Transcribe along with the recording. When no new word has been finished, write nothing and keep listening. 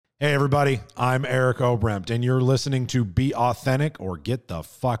Hey everybody, I'm Eric Obrempt, and you're listening to Be Authentic or Get the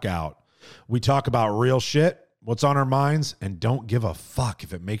Fuck Out. We talk about real shit, what's on our minds, and don't give a fuck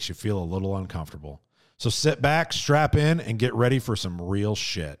if it makes you feel a little uncomfortable. So sit back, strap in, and get ready for some real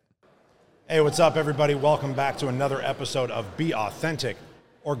shit. Hey, what's up everybody? Welcome back to another episode of Be Authentic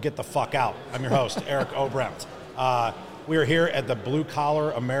or Get the Fuck Out. I'm your host, Eric Obrempt. We are here at the Blue Collar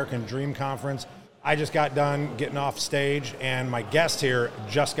American Dream Conference. I just got done getting off stage, and my guest here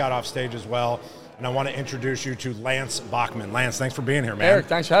just got off stage as well. And I want to introduce you to Lance Bachman. Lance, thanks for being here, man. Eric,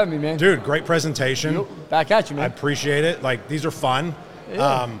 thanks for having me, man. Dude, great presentation. Back at you, man. I appreciate it. Like, these are fun.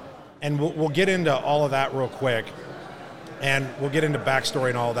 Yeah. And we'll get into all of that real quick. And we'll get into backstory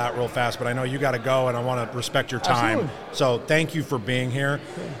and all of that real fast. But I know you got to go, and I want to respect your time. Absolutely. So thank you for being here.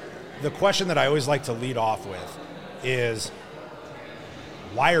 Okay. The question that I always like to lead off with is,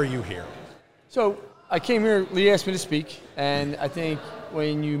 why are you here? So I came here, Lee asked me to speak, and I think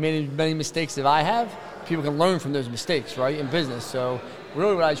when you made as many mistakes that I have, people can learn from those mistakes, right, in business. So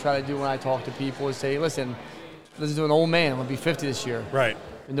really what I try to do when I talk to people is say, listen, this is an old man. I'm going to be 50 this year. Right.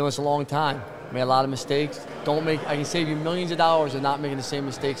 Been doing this a long time. Made a lot of mistakes. I can save you millions of dollars of not making the same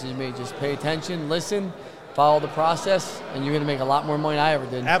mistakes as you made. Just pay attention, listen, follow the process, and you're going to make a lot more money than I ever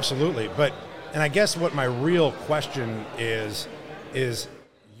did. Absolutely. And I guess what my real question is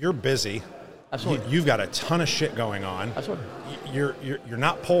you're busy. Absolutely. You've got a ton of shit going on. Absolutely. You're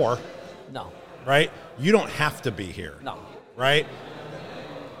not poor. No. Right? You don't have to be here. No. Right?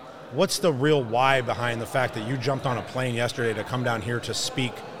 What's the real why behind the fact that you jumped on a plane yesterday to come down here to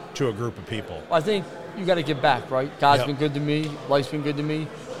speak to a group of people? Well, I think you got to give back, right? God's been good to me. Life's been good to me.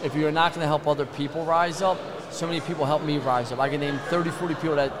 If you're not going to help other people rise up, so many people help me rise up. I can name 30, 40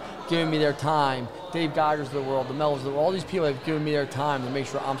 people that given me their time. Dave Geigers of the world, the Melvins of the world, all these people have given me their time to make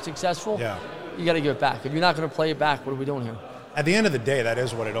sure I'm successful. Yeah. You got to give it back. If you're not going to play it back, what are we doing here? At the end of the day, that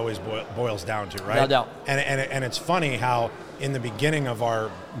is what it always boils down to, right? No doubt. And it's funny how in the beginning of our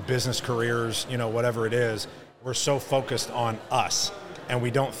business careers, whatever it is, we're so focused on us, and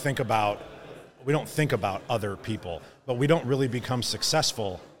we don't think about other people. But we don't really become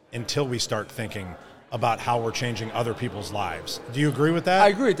successful until we start thinking about how we're changing other people's lives. Do you agree with that? I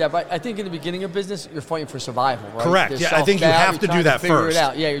agree with that, but I think in the beginning of business, you're fighting for survival, right? Correct. There's Yeah, I think you have to do that first.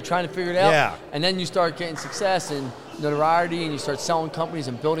 Yeah, you're trying to figure it out. Yeah. And then you start getting success and notoriety, and you start selling companies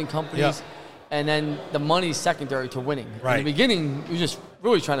and building companies. Yeah. And then the money's secondary to winning. Right. In the beginning, you're just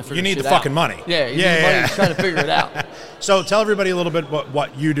really trying to figure it out. You need the fucking money. Yeah, you need the money. You're trying to figure it out. So tell everybody a little bit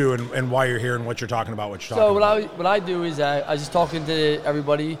what you do and why you're here and what you're talking about, So what I do is I just talking to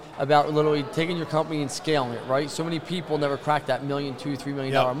everybody about literally taking your company and scaling it, right? So many people never crack that $1 million, $2, $3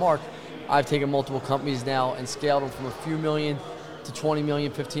 million mark. I've taken multiple companies now and scaled them from a few million to 20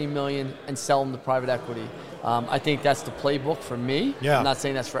 million, 15 million, and sell them to private equity. I think that's the playbook for me. Yeah. I'm not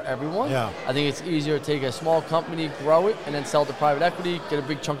saying that's for everyone. Yeah. I think it's easier to take a small company, grow it, and then sell it to private equity, get a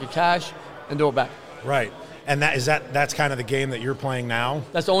big chunk of cash, and do it back. Right. And that's kind of the game that you're playing now?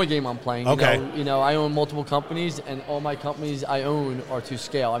 That's the only game I'm playing. Okay. I own multiple companies, and all my companies I own are to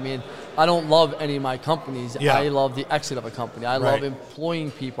scale. I mean, I don't love any of my companies. Yeah. I love the exit of a company. I love employing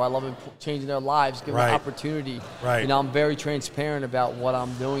people. I love changing their lives, giving them opportunity. Right. I'm very transparent about what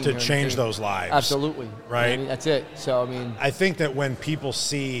I'm doing to change those lives. Absolutely. Right. I mean, that's it. So I think that when people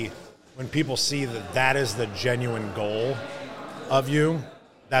see that is the genuine goal of you,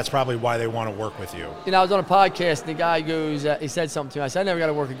 that's probably why they want to work with you. I was on a podcast, and the guy goes, he said something to me. I said, I never got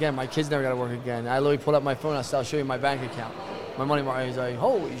to work again. My kids never got to work again. I literally pulled up my phone. I said, I'll show you my bank account. My money market. He's like,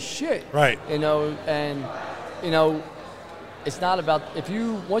 holy shit. Right. It's not about,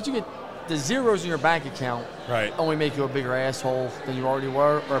 once you get the zeros in your bank account, only make you a bigger asshole than you already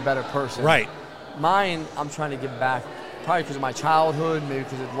were or a better person. Right. Mine, I'm trying to give back, probably because of my childhood, maybe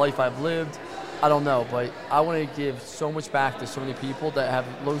because of the life I've lived. I don't know, but I want to give so much back to so many people that have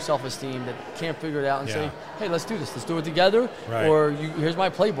low self-esteem that can't figure it out and say, hey, let's do this. Let's do it together. Right. Or here's my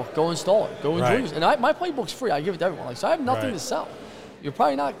playbook. Go install it. Go enjoy it. And my playbook's free. I give it to everyone. So I have nothing to sell. You're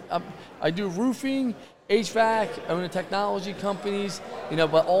probably not. I do roofing, HVAC, I own technology companies,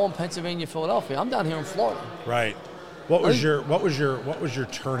 but all in Pennsylvania, Philadelphia. I'm down here in Florida. Right. What was your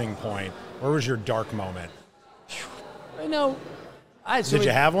turning point? Where was your dark moment? Did you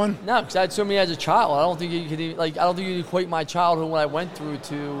have one? No, because I had so many as a child. I don't think you could equate my childhood and what I went through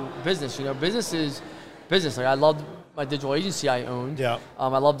to business. Business is business. Like, I loved my digital agency I owned. Yeah. I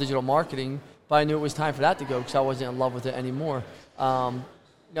love digital marketing, but I knew it was time for that to go because I wasn't in love with it anymore.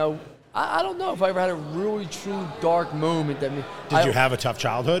 No, I don't know if I ever had a really true dark moment that me. Did you have a tough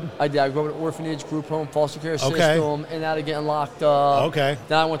childhood? I did. I grew up in an orphanage, group home, foster care system, and out of getting locked up. Okay.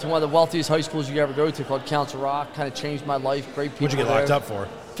 Then I went to one of the wealthiest high schools you could ever go to called Council Rock. Kind of changed my life. Great people. What'd you get locked up for?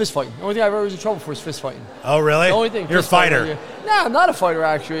 Fist fighting. The only thing I ever was in trouble for is fist fighting. Oh, really? The only thing. You're a fighter. No, I'm not a fighter,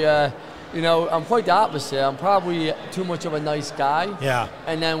 actually. I'm quite the opposite. I'm probably too much of a nice guy. Yeah.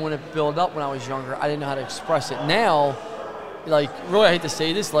 And then when it built up when I was younger, I didn't know how to express it. Now, really, I hate to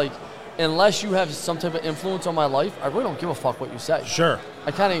say this, unless you have some type of influence on my life, I really don't give a fuck what you say. Sure.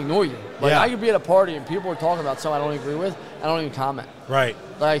 I kind of ignore you. I could be at a party and people are talking about something I don't agree with, I don't even comment. Right.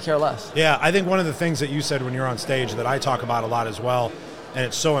 I care less. Yeah, I think one of the things that you said when you're on stage that I talk about a lot as well, and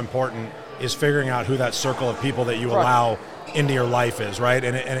it's so important, is figuring out who that circle of people that you allow into your life is, right?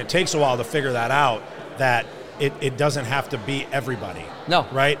 And it takes a while to figure that out, that it doesn't have to be everybody. No.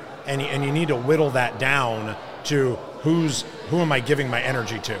 Right? And you need to whittle that down to who am I giving my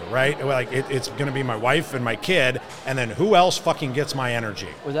energy to, right? It's going to be my wife and my kid, and then who else fucking gets my energy?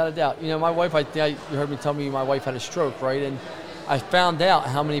 Without a doubt. My wife, you heard me tell me my wife had a stroke, right? And I found out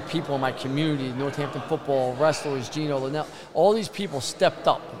how many people in my community, Northampton football, wrestlers, Gino, Linnell, all these people stepped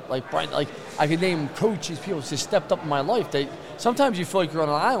up. I could name coaches, people just stepped up in my life. Sometimes you feel like you're on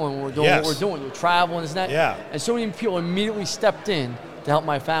an island when we're doing what we're doing. You're traveling, isn't that? Yeah. And so many people immediately stepped in to help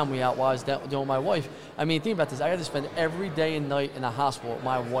my family out while I was doing my wife. I mean, think about this. I had to spend every day and night in the hospital with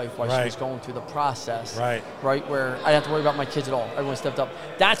my wife while she was going through the process. Right. Right, where I didn't have to worry about my kids at all. Everyone stepped up.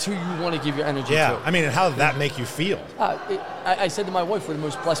 That's who you want to give your energy to. Yeah. I mean, and how did that make you feel? I said to my wife, we're the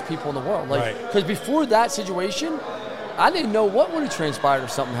most blessed people in the world. Because before that situation, I didn't know what would have transpired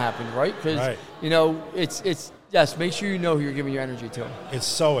if something happened, right? Because, it's yes, make sure you know who you're giving your energy to. It's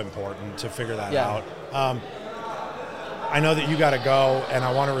so important to figure that out. I know that you got to go, and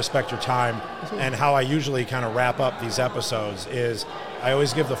I want to respect your time. And how I usually kind of wrap up these episodes is I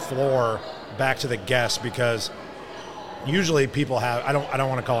always give the floor back to the guest, because usually people have, I don't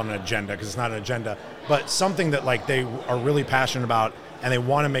want to call it an agenda because it's not an agenda, but something that they are really passionate about and they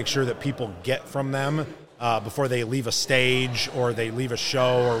want to make sure that people get from them before they leave a stage or they leave a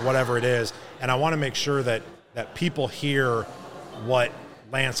show or whatever it is. And I want to make sure that people hear what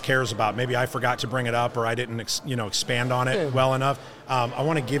Lance cares about. Maybe I forgot to bring it up, or I didn't expand on it well enough. I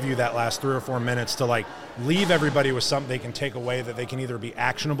want to give you that last 3 or 4 minutes to leave everybody with something they can take away that they can either be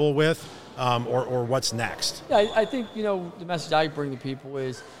actionable with or what's next. Yeah, I think the message I bring to people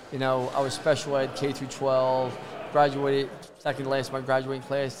is I was special ed K through 12, graduated second to last of my graduating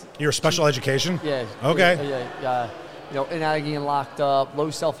class. You're special education? Yeah. Okay. Yeah. In out of getting locked up, low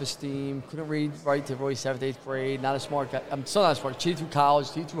self-esteem, couldn't read right to really 7th, 8th grade, not a smart guy. I'm still not smart. Cheated through college,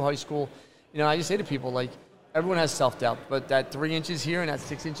 cheated through high school. I just say to people, everyone has self-doubt, but that 3 inches here and that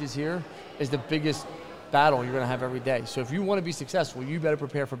 6 inches here is the biggest battle you're going to have every day. So if you want to be successful, you better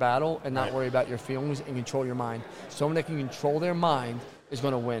prepare for battle and not worry about your feelings and control your mind. Someone that can control their mind is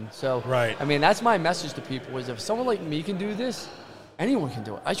going to win. So, I mean, that's my message to people is if someone like me can do this, anyone can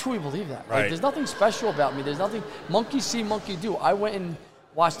do it. I truly believe that. Right. There's nothing special about me. There's nothing monkey see, monkey do. I went and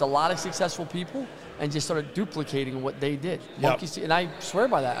watched a lot of successful people and just started duplicating what they did. Monkey see, and I swear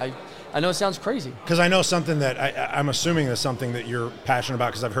by that. I know it sounds crazy. Because I know something that I'm assuming is something that you're passionate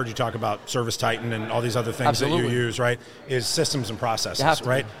about, because I've heard you talk about Service Titan and all these other things that you use, right, is systems and processes,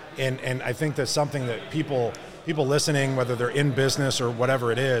 right? And I think that's something that people listening, whether they're in business or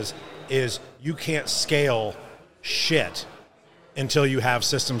whatever it is you can't scale shit until you have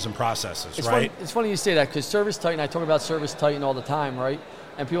systems and processes, right? It's funny you say that, because Service Titan, I talk about Service Titan all the time, right?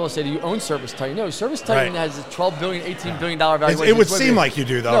 And people say, do you own Service Titan? No, Service Titan has a $12 billion, $18 billion valuation. It would seem like you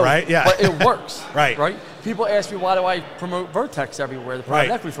do, though, right? Yeah. But it works. Right. People ask me, why do I promote Vertex everywhere, the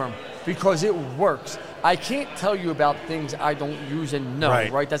private equity firm? Because it works. I can't tell you about things I don't use and know,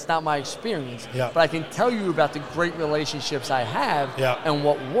 right? That's not my experience. But I can tell you about the great relationships I have and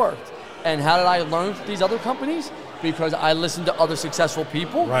what worked. And how did I learn from these other companies? Because I listened to other successful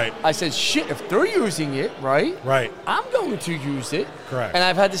people. Right. I said, shit, if they're using it, right, I'm going to use it. Correct. And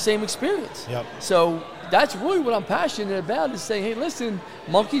I've had the same experience. So that's really what I'm passionate about, is saying, hey, listen,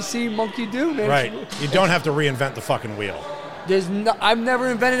 monkey see, monkey do, man. Right. You don't have to reinvent the fucking wheel. I've never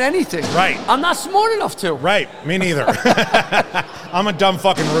invented anything. Right. I'm not smart enough to. Right. Me neither. I'm a dumb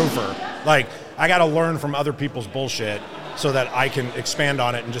fucking roofer. I got to learn from other people's bullshit so that I can expand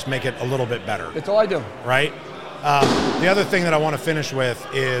on it and just make it a little bit better. That's all I do. Right? The other thing that I want to finish with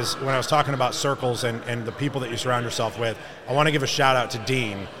is when I was talking about circles and the people that you surround yourself with, I want to give a shout out to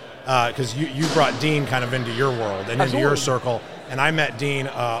Dean, because you brought Dean kind of into your world and into your circle. And I met Dean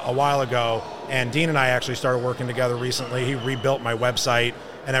a while ago, and Dean and I actually started working together recently. He rebuilt my website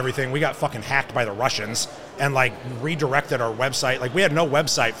and everything. We got fucking hacked by the Russians, and like redirected our website. Like we had no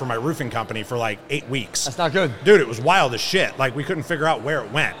website for my roofing company for like 8 weeks. That's not good. Dude, it was wild as shit. Like we couldn't figure out where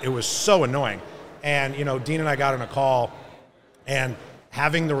it went. It was so annoying. And, you know, Dean and I got on a call, and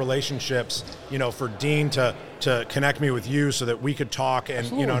having the relationships, you know, for Dean to connect me with you so that we could talk and,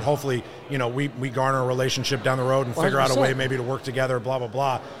 Absolutely. you know, and hopefully, you know, we garner a relationship down the road and figure out a 100%. way maybe to work together, blah, blah,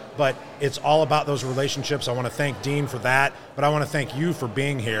 blah. But it's all about those relationships. I want to thank Dean for that, but I want to thank you for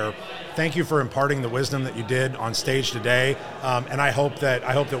being here. Thank you for imparting the wisdom that you did on stage today. And I hope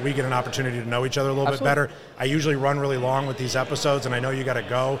that we get an opportunity to know each other a little bit better. I usually run really long with these episodes, and I know you got to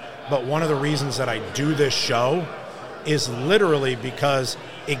go, but one of the reasons that I do this show is literally because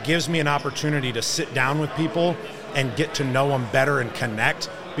it gives me an opportunity to sit down with people and get to know them better and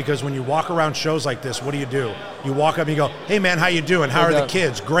connect. Because when you walk around shows like this, what do? You walk up and you go, hey man, how you doing? How are the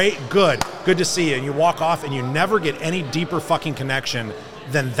kids? Great, good to see you. And you walk off and you never get any deeper fucking connection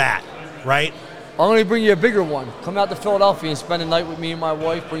than that, right? I'm going to bring you a bigger one. Come out to Philadelphia and spend a night with me and my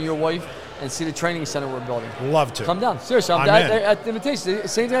wife, bring your wife, and see the training center we're building. Love to. Come down. Seriously, I'm at the invitation.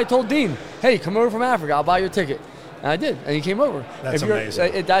 Same thing I told Dean. Hey, come over from Africa. I'll buy you a ticket. And I did, and he came over. That's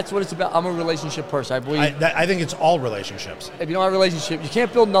amazing. That's what it's about. I'm a relationship person. I believe. I think it's all relationships. If you don't have a relationship, you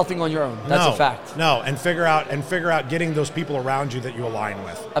can't build nothing on your own. That's a fact. No, and figure out getting those people around you that you align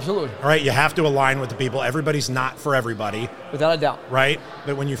with. Absolutely. All right, you have to align with the people. Everybody's not for everybody. Without a doubt. Right?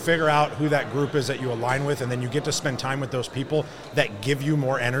 But when you figure out who that group is that you align with, and then you get to spend time with those people that give you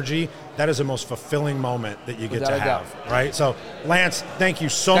more energy, that is the most fulfilling moment that you get to have. Right? So, Lance, thank you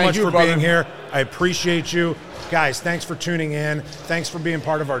so much for being here. I appreciate you. Guys, thanks for tuning in. Thanks for being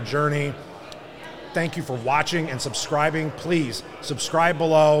part of our journey. Thank you for watching and subscribing. Please subscribe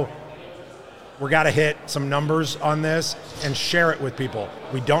below. We got to hit some numbers on this and share it with people.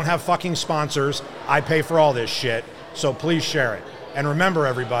 We don't have fucking sponsors. I pay for all this shit. So please share it. And remember,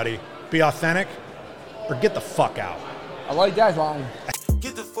 everybody, be authentic or get the fuck out. I like that line.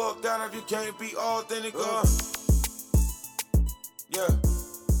 Get the fuck down if you can't be authentic. Yeah.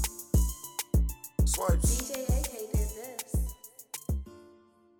 Swipes.